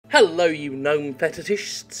Hello you gnome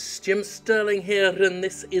fetishists, Jim Sterling here, and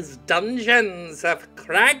this is Dungeons of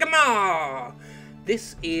Kragmor!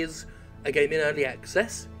 This is a game in early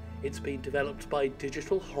access. It's been developed by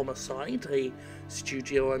Digital Homicide, a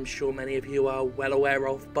studio I'm sure many of you are well aware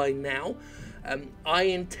of by now. I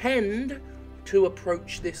intend to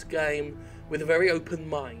approach this game with a very open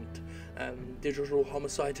mind. Digital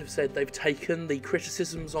Homicide have said they've taken the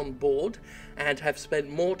criticisms on board and have spent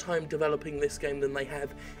more time developing this game than they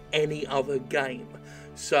have any other game.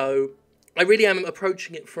 So I really am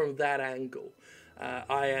approaching it from that angle.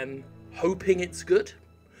 I am hoping it's good.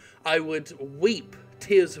 I would weep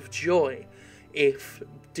tears of joy if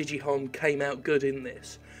Digihome came out good in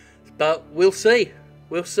this. But we'll see.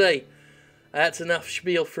 We'll see. That's enough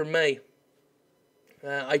spiel from me.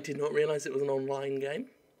 I did not realise it was an online game.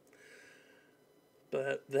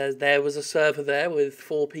 But there was a server there with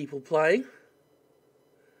 4 people playing.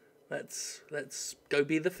 Let's go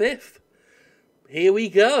be the 5th. Here we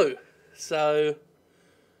go. So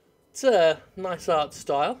it's a nice art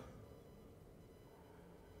style.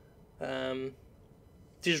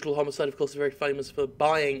 Digital Homicide, of course, is very famous for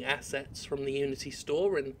buying assets from the Unity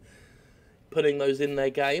store and putting those in their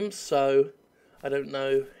games. So I don't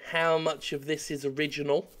know how much of this is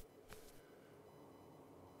original.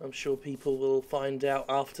 I'm sure people will find out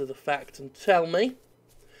after the fact and tell me.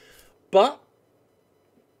 But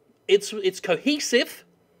it's cohesive.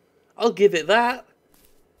 I'll give it that.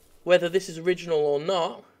 Whether this is original or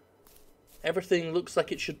not, everything looks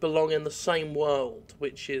like it should belong in the same world,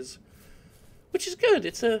 which is good.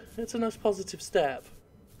 It's a nice positive step.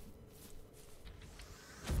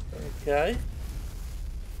 Okay.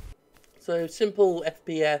 So simple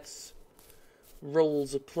FPS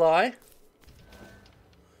rules apply.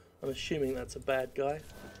 I'm assuming that's a bad guy.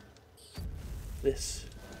 This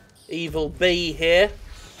evil bee here.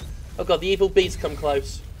 Oh god, the evil bee's come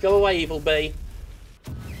close. Go away, evil bee.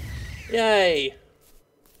 Yay!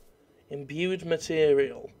 Imbued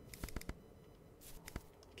material.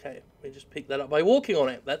 Okay, we just picked that up by walking on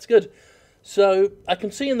it. That's good. So, I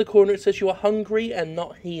can see in the corner it says you are hungry and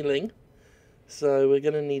not healing. So, we're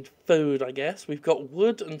going to need food, I guess. We've got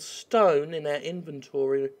wood and stone in our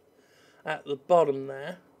inventory at the bottom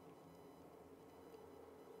there.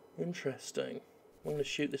 Interesting. I'm going to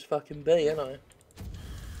shoot this fucking bee, ain't I?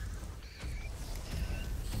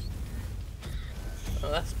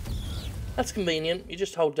 Oh, that's convenient. You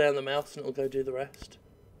just hold down the mouse and it'll go do the rest.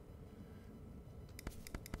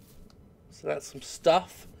 So that's some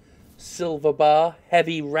stuff. Silver bar.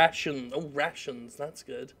 Heavy ration. Oh, rations. That's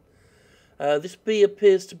good. This bee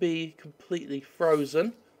appears to be completely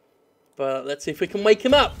frozen. But let's see if we can wake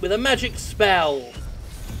him up with a magic spell.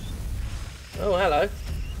 Oh, hello.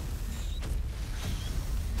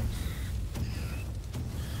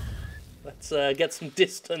 Let's get some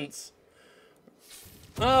distance.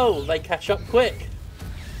 Oh, they catch up quick.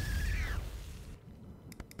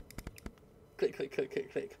 Click, click, click,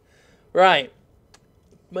 click, click. Right.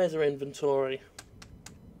 Where's our inventory?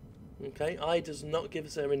 Okay, I does not give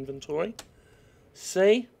us our inventory.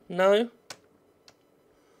 C? No.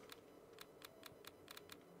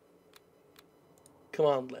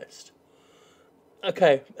 Command list.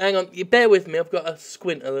 Okay, hang on. You bear with me. I've got to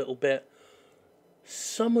squint a little bit.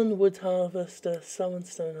 Summon wood harvester, summon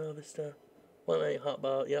stone harvester, 1-8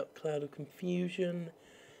 hotbar, yep, cloud of confusion,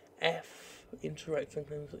 F, interact,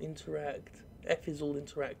 F is all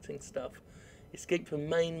interacting stuff, escape from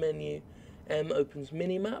main menu, M opens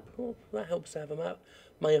minimap, oh, that helps to have a map,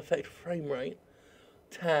 may affect frame rate,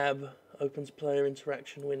 tab opens player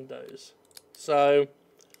interaction windows. So,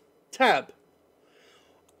 tab.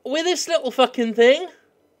 With this little fucking thing,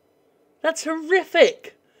 that's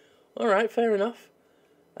horrific. Alright, fair enough.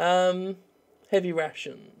 Heavy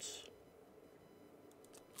rations.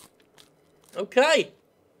 Okay.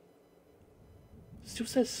 Still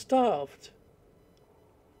says starved.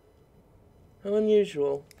 How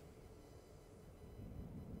unusual.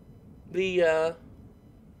 What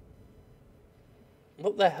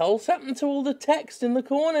the hell's happened to all the text in the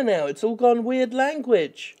corner now? It's all gone weird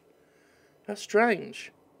language. That's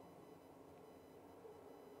strange.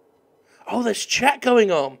 Oh, there's chat going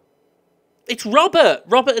on. It's Robert!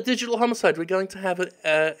 Robert at Digital Homicide. We're going to have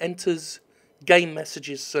enters game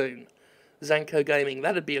messages soon. Zanko Gaming.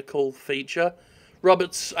 That'd be a cool feature.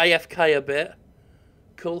 Robert's AFK a bit.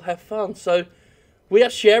 Cool, have fun. So, we are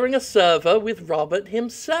sharing a server with Robert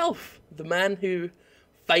himself. The man who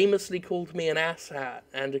famously called me an asshat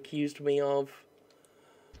and accused me of...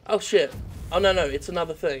 Oh, shit. Oh, no, it's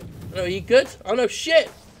another thing. No, are you good? Oh, no, shit!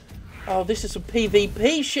 Oh, this is some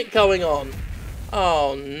PvP shit going on.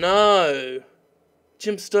 Oh, no.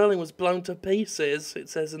 Jim Sterling was blown to pieces, it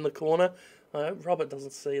says in the corner. I hope Robert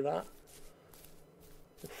doesn't see that.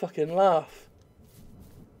 He'll fucking laugh.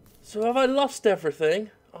 So have I lost everything?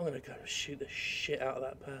 I'm going to go shoot the shit out of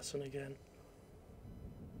that person again.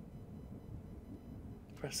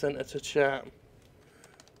 Press enter to chat.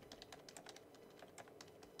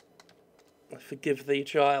 I forgive thee,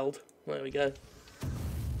 child. There we go.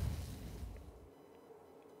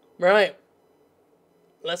 Right.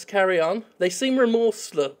 Let's carry on. They seem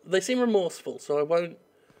remorseful, so I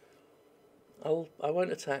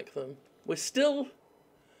won't attack them. We're still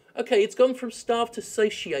okay. It's gone from starved to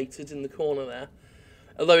satiated in the corner there.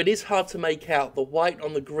 Although it is hard to make out, the white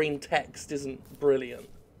on the green text isn't brilliant.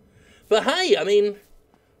 But hey, I mean,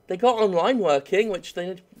 they got online working, which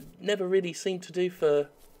they never really seemed to do for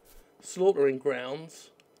Slaughtering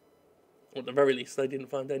Grounds. Or at the very least, they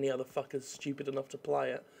didn't find any other fuckers stupid enough to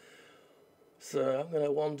play it. So I'm going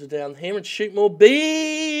to wander down here and shoot more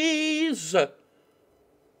bees! You're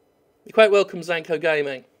quite welcome, Zanko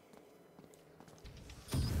Gaming.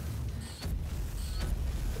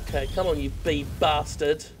 Okay, come on, you bee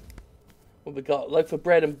bastard. What we got? Loaf of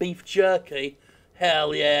bread and beef jerky?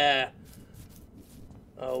 Hell yeah!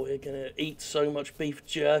 Oh, we're going to eat so much beef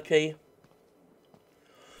jerky.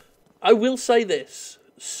 I will say this.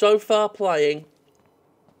 So far playing,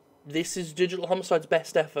 this is Digital Homicide's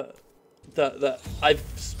best effort. That I've,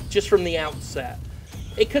 just from the outset.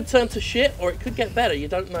 It could turn to shit, or it could get better. You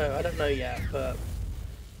don't know. I don't know yet, but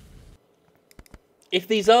if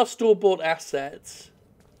these are store-bought assets,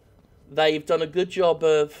 they've done a good job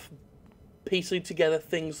of piecing together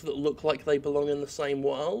things that look like they belong in the same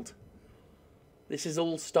world. This is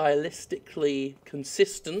all stylistically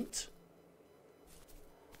consistent.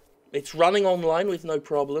 It's running online with no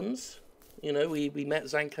problems. You know, we met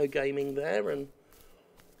Zanko Gaming there and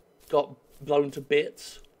got blown to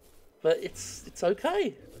bits. But it's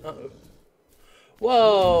okay. Uh-oh.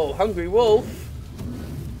 Whoa, hungry wolf.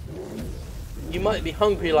 You might be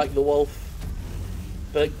hungry like the wolf,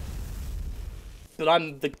 but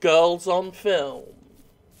I'm the girls on film.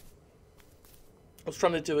 I was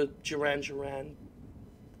trying to do a Duran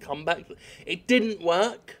comeback. It didn't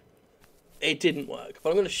work. It didn't work. But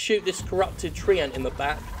I'm going to shoot this corrupted tree ant in the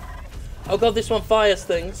back. Oh god, this one fires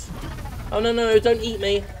things. Oh no, don't eat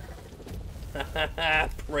me. Haha,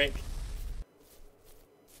 prick.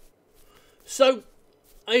 So,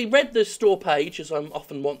 I read the store page, as I'm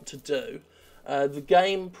often want to do. The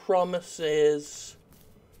game promises...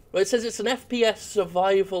 Well, it says it's an FPS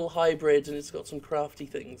survival hybrid, and it's got some crafty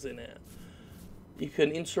things in it. You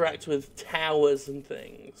can interact with towers and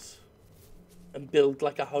things, and build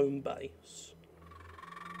like a home base.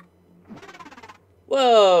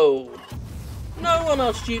 Whoa! No one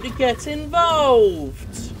asked you to get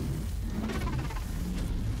involved!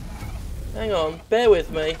 Hang on, bear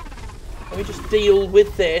with me. Let me just deal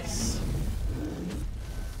with this.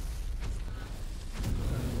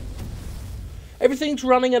 Everything's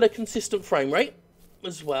running at a consistent frame rate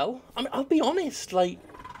as well. I mean, I'll be honest, like,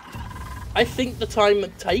 I think the time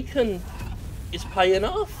taken is paying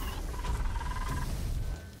off.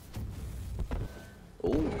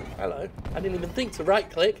 Oh, hello. I didn't even think to right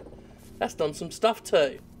click. That's done some stuff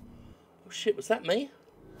too. Oh shit, was that me?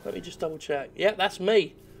 Let me just double check. Yeah, that's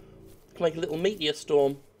me. I can make a little meteor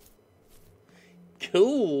storm.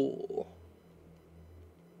 Cool.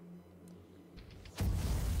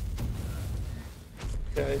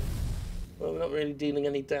 Okay. Well, we're not really dealing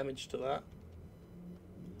any damage to that.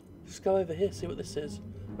 Let's go over here, see what this is.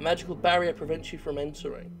 A magical barrier prevents you from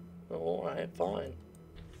entering. Oh, alright, fine.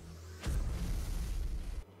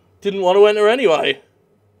 Didn't want to enter anyway.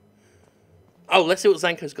 Oh, let's see what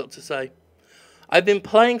Zanko's got to say. I've been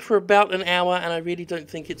playing for about an hour and I really don't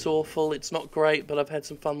think it's awful. It's not great, but I've had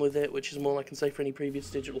some fun with it, which is more than I can say for any previous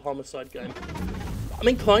Digital Homicide game. I'm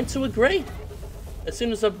inclined to agree. As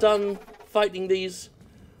soon as I've done fighting these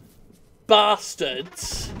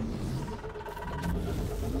bastards...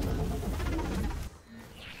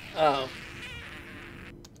 Oh.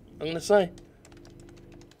 I'm going to say.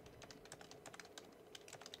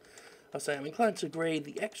 I'll say I'm inclined to agree.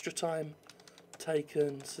 The extra time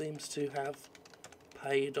taken seems to have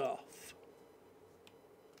paid off.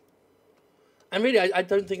 And really, I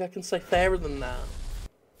don't think I can say fairer than that.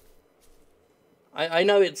 I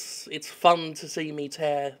know it's fun to see me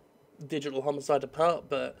tear Digital Homicide apart,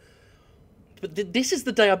 but this is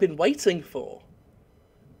the day I've been waiting for.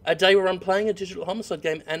 A day where I'm playing a Digital Homicide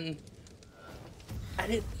game and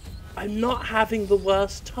I'm not having the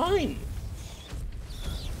worst time.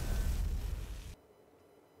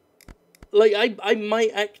 Like, I might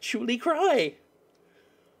actually cry.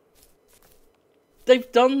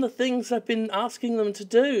 they've done the things I've been asking them to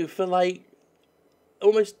do for like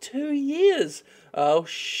almost 2 years. Oh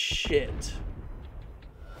shit.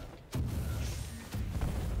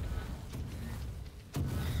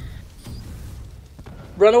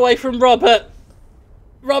 Run away from Robert.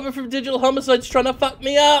 Robert from Digital Homicide's trying to fuck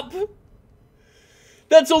me up.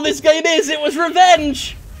 That's all this game is. It was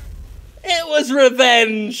revenge. It was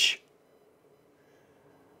revenge.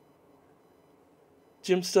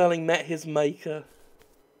 Jim Sterling met his maker.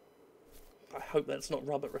 I hope that's not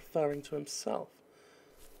Robert referring to himself.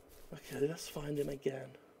 Okay, let's find him again.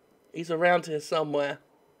 He's around here somewhere.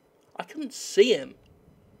 I couldn't see him.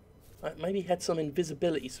 Maybe he had some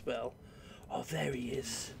invisibility spell. Oh, there he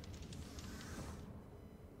is.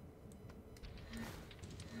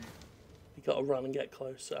 You gotta run and get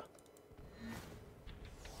closer.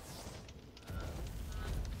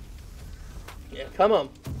 Yeah, come on.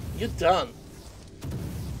 You're done.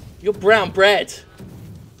 You're brown bread.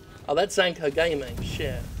 Oh, that's Zanko Gaming.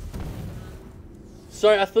 Shit.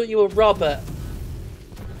 Sorry, I thought you were Robert.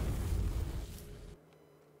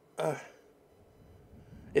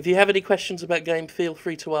 If you have any questions about game, feel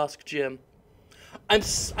free to ask Jim. I'm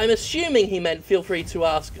assuming he meant feel free to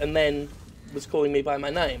ask and then was calling me by my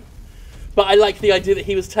name. But I like the idea that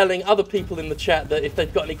he was telling other people in the chat that if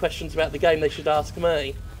they've got any questions about the game, they should ask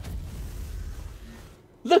me.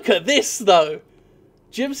 Look at this, though.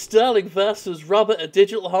 Jim Sterling versus Robert at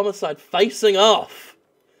Digital Homicide facing off.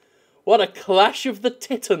 What a clash of the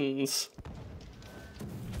titans.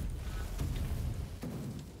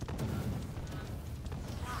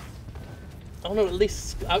 I want to at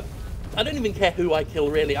least... I don't even care who I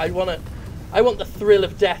kill, really. I want the thrill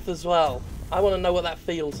of death as well. I want to know what that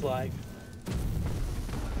feels like.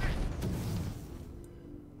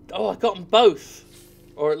 Oh, I got them both.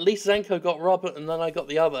 Or at least Zanko got Robert and then I got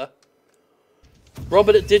the other.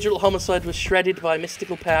 Robert at Digital Homicide was shredded by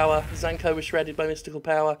mystical power. Zanko was shredded by mystical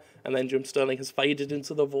power. And then Jim Sterling has faded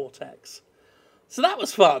into the vortex. So that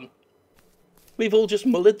was fun. We've all just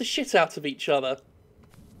mullered the shit out of each other.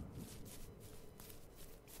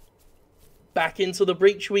 Back into the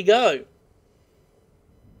breach we go.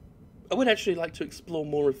 I would actually like to explore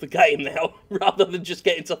more of the game now, rather than just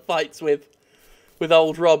get into fights with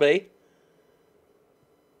old Robbie.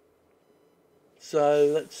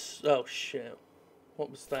 So let's... Oh shit.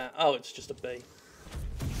 What was that? Oh, it's just a bee.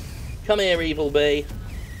 Come here, evil bee.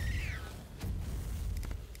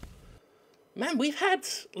 Man, we've had,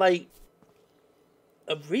 like,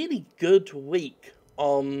 a really good week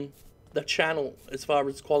on the channel as far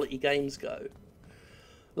as quality games go.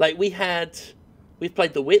 Like, we've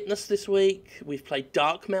played The Witness this week. We've played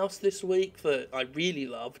Dark Mouse this week that I really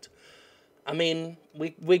loved. I mean,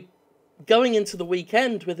 we're going into the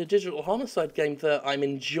weekend with a Digital Homicide game that I'm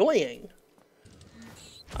enjoying.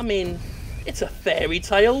 I mean, it's a fairy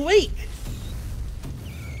tale week.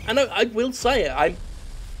 And I will say it,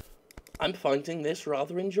 I'm finding this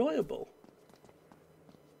rather enjoyable.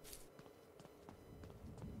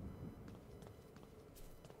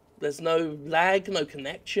 There's no lag, no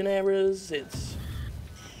connection errors, it's...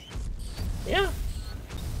 Yeah.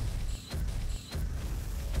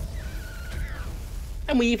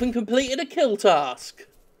 And we even completed a kill task.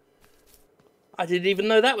 I didn't even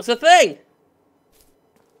know that was a thing.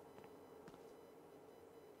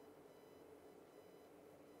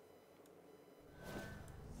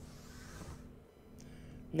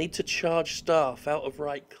 Need to charge staff out of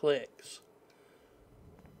right clicks.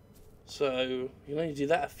 So, you only do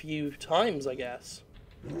that a few times, I guess.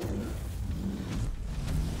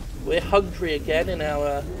 We're hungry again in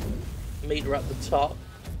our meter at the top.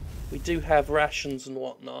 We do have rations and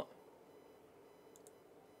whatnot.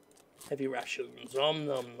 Heavy rations. Nom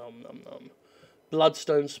nom nom nom nom.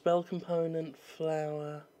 Bloodstone spell component,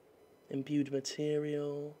 flour, imbued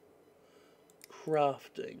material,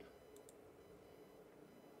 crafting.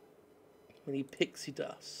 We need pixie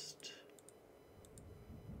dust.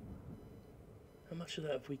 How much of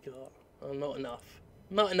that have we got? Oh, not enough.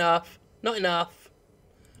 Not enough. Not enough.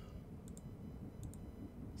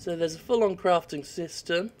 So there's a full-on crafting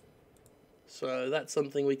system. So that's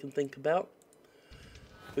something we can think about.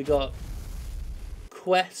 We got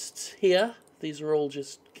quests here. These are all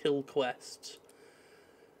just kill quests.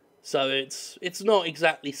 So it's not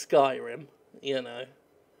exactly Skyrim, you know.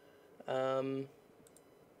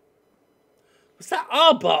 What's that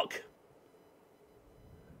Arbok?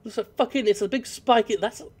 Looks like fucking, it's a big spike.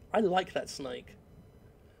 I like that snake.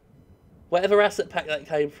 Whatever asset pack that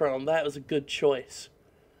came from, that was a good choice.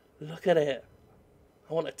 Look at it.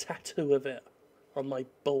 I want a tattoo of it on my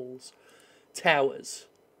balls. Towers.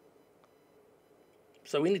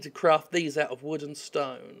 So we need to craft these out of wood and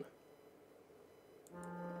stone.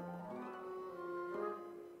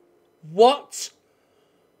 What?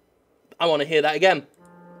 I want to hear that again.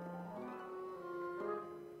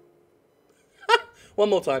 One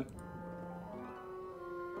more time.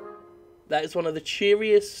 That is one of the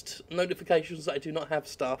cheeriest notifications that I do not have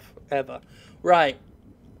stuff ever. Right.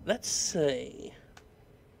 Let's see.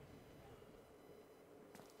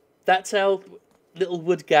 That's our little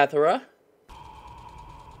wood gatherer.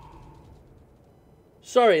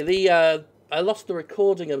 Sorry, I lost the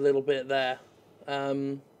recording a little bit there.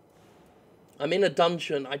 I'm in a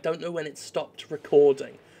dungeon. I don't know when it stopped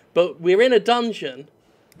recording. But we're in a dungeon.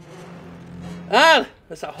 Ah!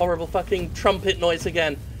 There's that horrible fucking trumpet noise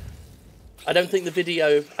again. I don't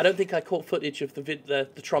think I caught footage of the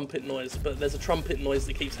trumpet noise, but there's a trumpet noise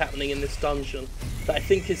that keeps happening in this dungeon that I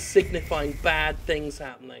think is signifying bad things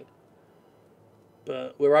happening.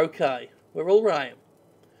 But we're okay. We're alright.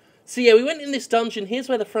 So yeah, we went in this dungeon. Here's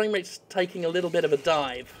where the frame rate's taking a little bit of a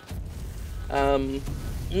dive.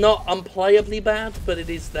 Not unplayably bad, but it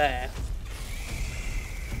is there.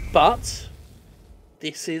 But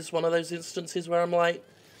this is one of those instances where I'm like,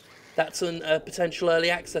 that's a potential early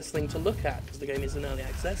access thing to look at, because the game is in early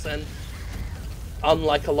access, and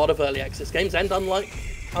unlike a lot of early access games, and unlike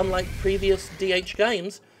previous DH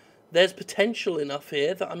games, there's potential enough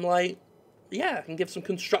here that I'm like, yeah, I can give some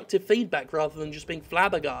constructive feedback rather than just being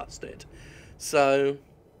flabbergasted. So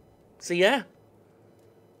yeah,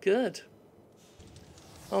 good.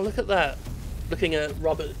 Oh, look at that. Looking at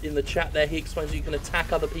Robert in the chat there, he explains that you can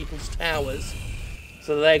attack other people's towers.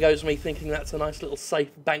 So there goes me thinking that's a nice little safe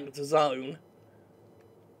banked zone.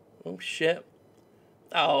 Oh shit.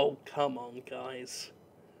 Oh, come on, guys.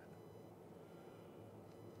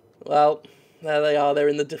 Well, there they are. They're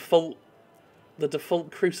in the default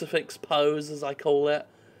crucifix pose, as I call it.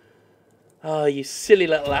 Oh, you silly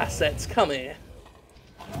little assets. Come here.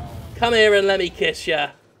 Come here and let me kiss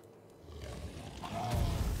ya.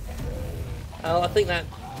 Oh, I think that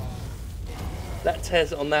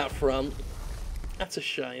tears it on that front. That's a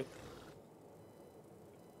shame.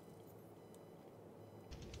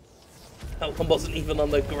 That one wasn't even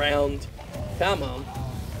on the ground. Come on.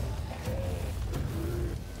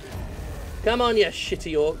 Come on, you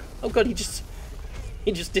shitty orc. Oh god, he just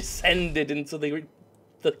descended into the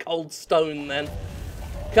cold stone then.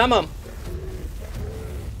 Come on.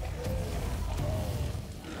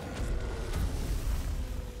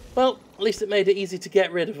 Well, at least it made it easy to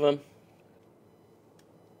get rid of them.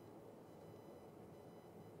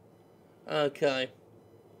 Okay.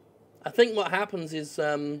 I think what happens is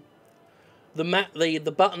the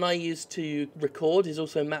button I use to record is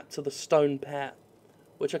also mapped to the stone pet,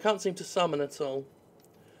 which I can't seem to summon at all.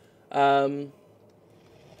 So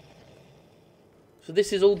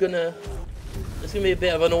this is all gonna be a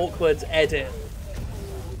bit of an awkward edit.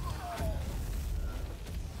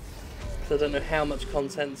 So I don't know how much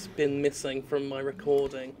content's been missing from my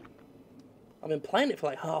recording. I've been playing it for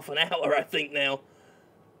like half an hour, I think, now.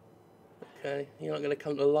 Okay, you're not going to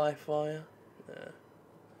come to life, are you? Nah.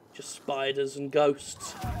 Just spiders and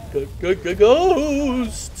ghosts.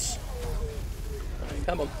 Ghosts! Right,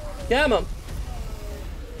 come on. Come on!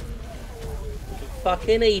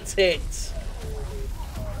 Fucking eat it!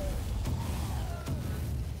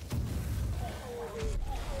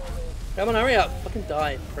 Come on, hurry up! Fucking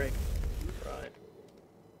die, prick. Right.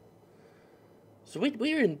 So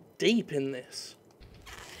we're in deep in this.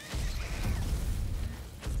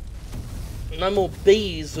 No more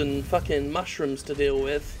bees and fucking mushrooms to deal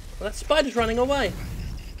with. Well, that spider's running away.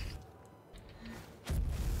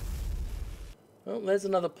 Oh, there's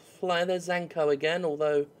another player. There's Zanko again,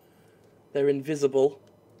 although they're invisible,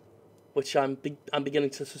 which I'm beginning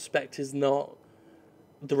to suspect is not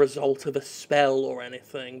the result of a spell or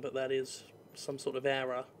anything, but that is some sort of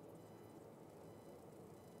error.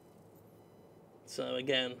 So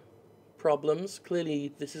again, problems.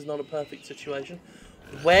 Clearly, this is not a perfect situation.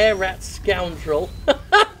 Where rat scoundrel?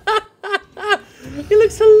 He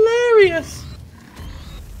looks hilarious.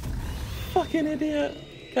 Fucking idiot.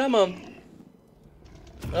 Come on.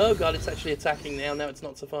 Oh god, it's actually attacking now. Now it's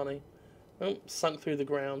not so funny. Oh, sunk through the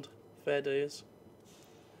ground. Fair dues.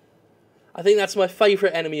 I think that's my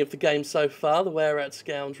favourite enemy of the game so far, the were rat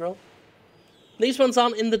scoundrel. These ones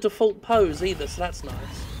aren't in the default pose either, so that's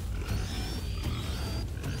nice.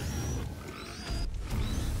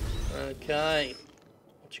 Okay.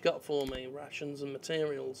 What you got for me? Rations and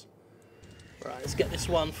materials. Right, let's get this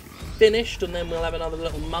one finished and then we'll have another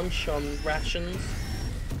little munch on rations.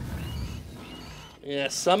 Yeah,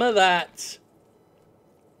 some of that.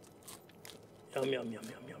 Yum, yum, yum,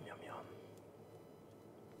 yum, yum, yum,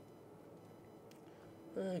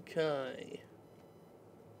 yum. Okay.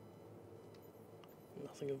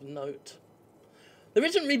 Nothing of note. There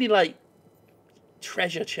isn't really, like,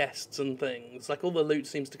 treasure chests and things. Like, all the loot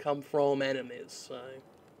seems to come from enemies, so...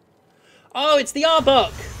 Oh, it's the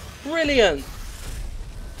Arbok! Brilliant!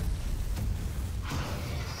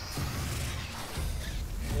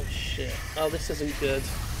 Oh, shit. Oh, this isn't good.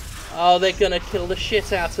 Oh, they're gonna kill the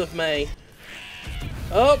shit out of me.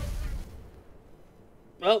 Oh!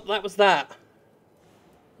 Well, that was that.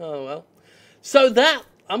 Oh, well. So that,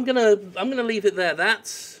 I'm gonna leave it there.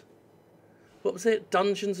 That's... What was it?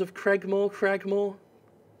 Dungeons of Kragmor?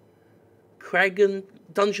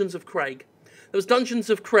 Dungeons of Craig. There was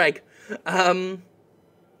Dungeons of Craig.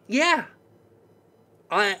 Yeah.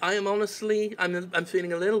 I am honestly, I'm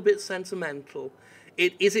feeling a little bit sentimental.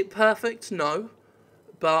 Is it perfect? No.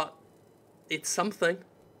 But it's something.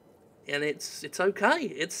 And it's okay.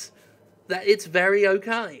 It's very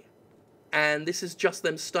okay. And this is just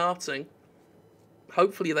them starting.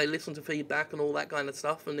 Hopefully they listen to feedback and all that kind of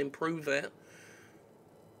stuff and improve it.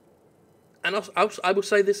 And I will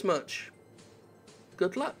say this much.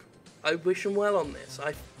 Good luck. I wish them well on this.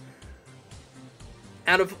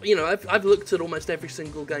 I've looked at almost every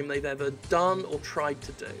single game they've ever done or tried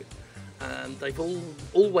to do. They've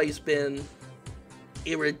always been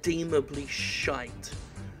irredeemably shite.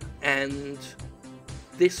 And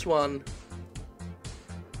this one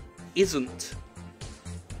isn't.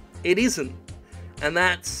 It isn't. And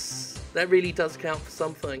that really does count for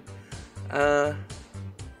something.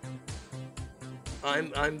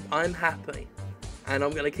 I'm happy, and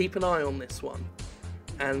I'm going to keep an eye on this one,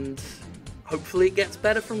 and hopefully it gets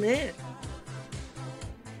better from here.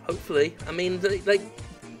 Hopefully, I mean,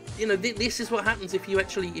 this is what happens if you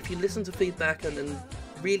listen to feedback and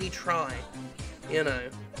really try. You know,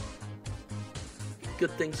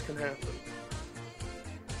 good things can happen.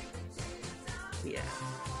 Yeah,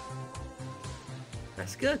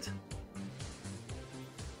 that's good.